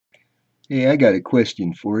Hey, I got a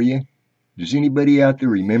question for you. Does anybody out there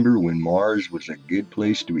remember when Mars was a good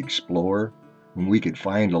place to explore? When we could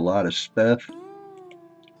find a lot of stuff?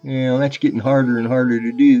 Well, that's getting harder and harder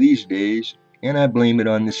to do these days, and I blame it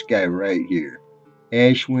on this guy right here,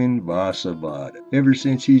 Ashwin Vasavada. Ever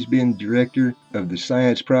since he's been director of the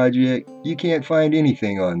science project, you can't find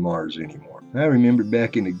anything on Mars anymore. I remember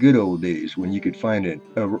back in the good old days when you could find an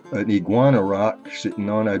iguana rock sitting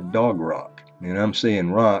on a dog rock. And I'm saying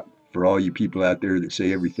rock for all you people out there that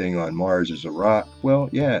say everything on Mars is a rock. Well,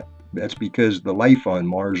 yeah, that's because the life on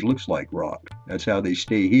Mars looks like rock. That's how they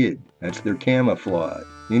stay hid. That's their camouflage.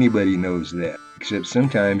 Anybody knows that. Except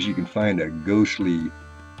sometimes you can find a ghostly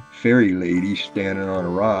fairy lady standing on a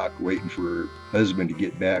rock waiting for her husband to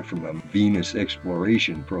get back from a Venus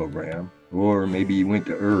exploration program. Or maybe he went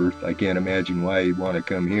to Earth. I can't imagine why he'd want to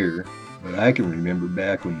come here. But I can remember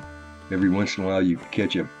back when every once in a while you could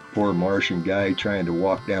catch a poor Martian guy trying to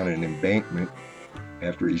walk down an embankment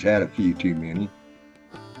after he's had a few too many.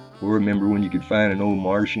 Or remember when you could find an old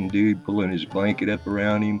Martian dude pulling his blanket up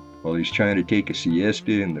around him while he's trying to take a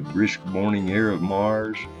siesta in the brisk morning air of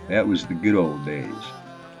Mars? That was the good old days.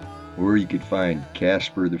 Or you could find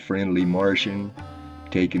Casper the Friendly Martian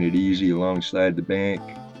taking it easy alongside the bank.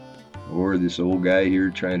 Or this old guy here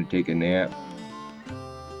trying to take a nap.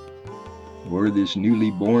 Or this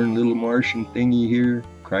newly born little Martian thingy here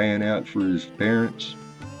crying out for his parents.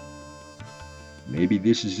 Maybe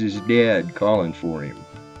this is his dad calling for him.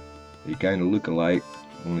 They kind of look alike,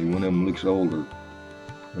 only one of them looks older.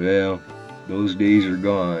 Well, those days are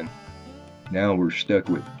gone. Now we're stuck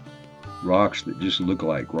with rocks that just look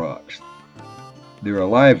like rocks. They're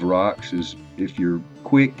alive rocks, as if you're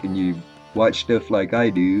quick and you watch stuff like I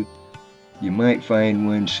do, you might find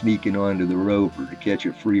one sneaking onto the rover to catch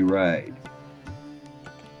a free ride.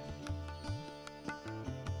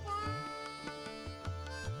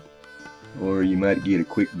 Or you might get a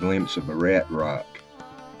quick glimpse of a rat rock.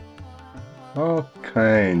 All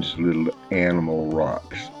kinds of little animal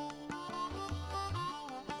rocks.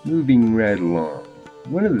 Moving right along.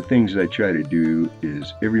 One of the things I try to do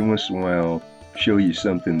is every once in a while show you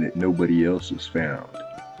something that nobody else has found.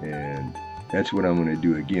 And that's what I'm going to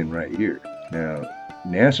do again right here. Now,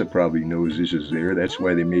 NASA probably knows this is there. That's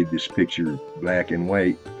why they made this picture black and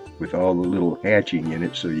white with all the little hatching in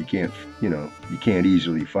it, so you can't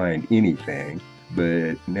easily find anything.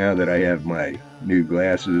 But now that I have my new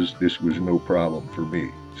glasses, this was no problem for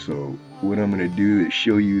me. So what I'm going to do is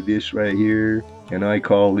show you this right here. And I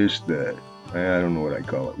call this I don't know what I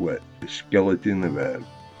call it, the skeleton of a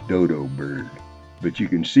dodo bird. But you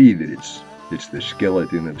can see that it's the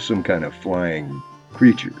skeleton of some kind of flying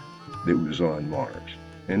creature that was on Mars.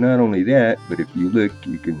 And not only that, but if you look,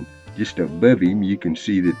 you can, just above him, you can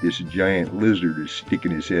see that this giant lizard is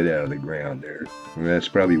sticking his head out of the ground there. And that's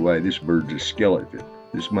probably why this bird's a skeleton.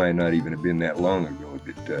 This might not even have been that long ago,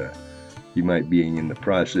 but he might be in the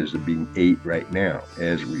process of being ate right now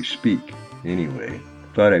as we speak. Anyway,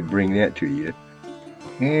 thought I'd bring that to you.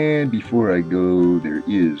 And before I go, there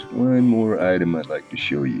is one more item I'd like to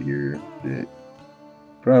show you here that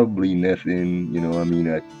probably nothing,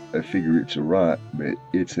 I figure it's a rock, but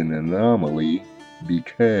it's an anomaly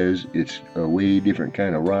because it's a way different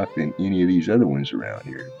kind of rock than any of these other ones around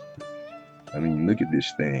here. I mean, look at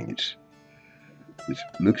this thing. It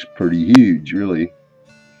looks pretty huge, really.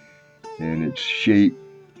 And its shape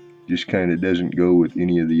just kind of doesn't go with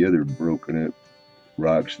any of the other broken up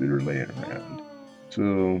rocks that are laying around.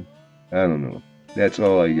 So, I don't know. That's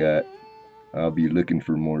all I got. I'll be looking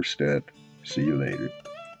for more stuff. See you later.